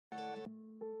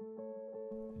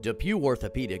DePuy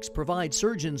Orthopaedics provides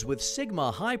surgeons with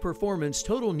Sigma high-performance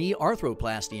total knee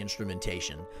arthroplasty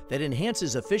instrumentation that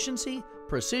enhances efficiency,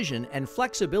 precision, and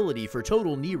flexibility for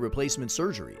total knee replacement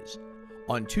surgeries.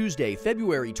 On Tuesday,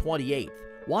 February 28th,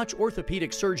 watch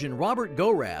orthopedic surgeon Robert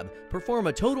Gorab perform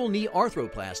a total knee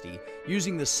arthroplasty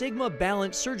using the Sigma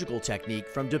Balance surgical technique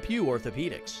from DePuy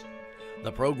Orthopaedics.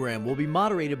 The program will be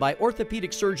moderated by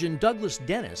orthopedic surgeon Douglas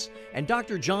Dennis and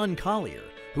Dr. John Collier,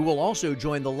 who will also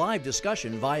join the live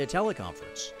discussion via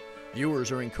teleconference.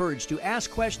 Viewers are encouraged to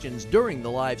ask questions during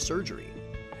the live surgery.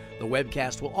 The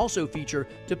webcast will also feature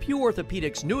DePuy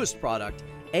Orthopaedics' newest product,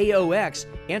 AOX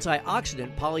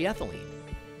antioxidant polyethylene.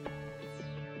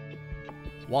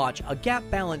 Watch a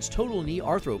gap-balanced total knee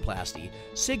arthroplasty,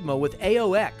 Sigma with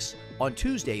AOX, on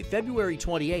Tuesday, February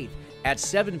 28th at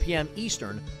 7 p.m.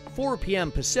 Eastern, 4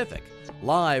 p.m. Pacific,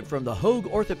 live from the Hoag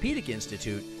Orthopedic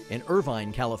Institute in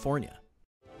Irvine, California.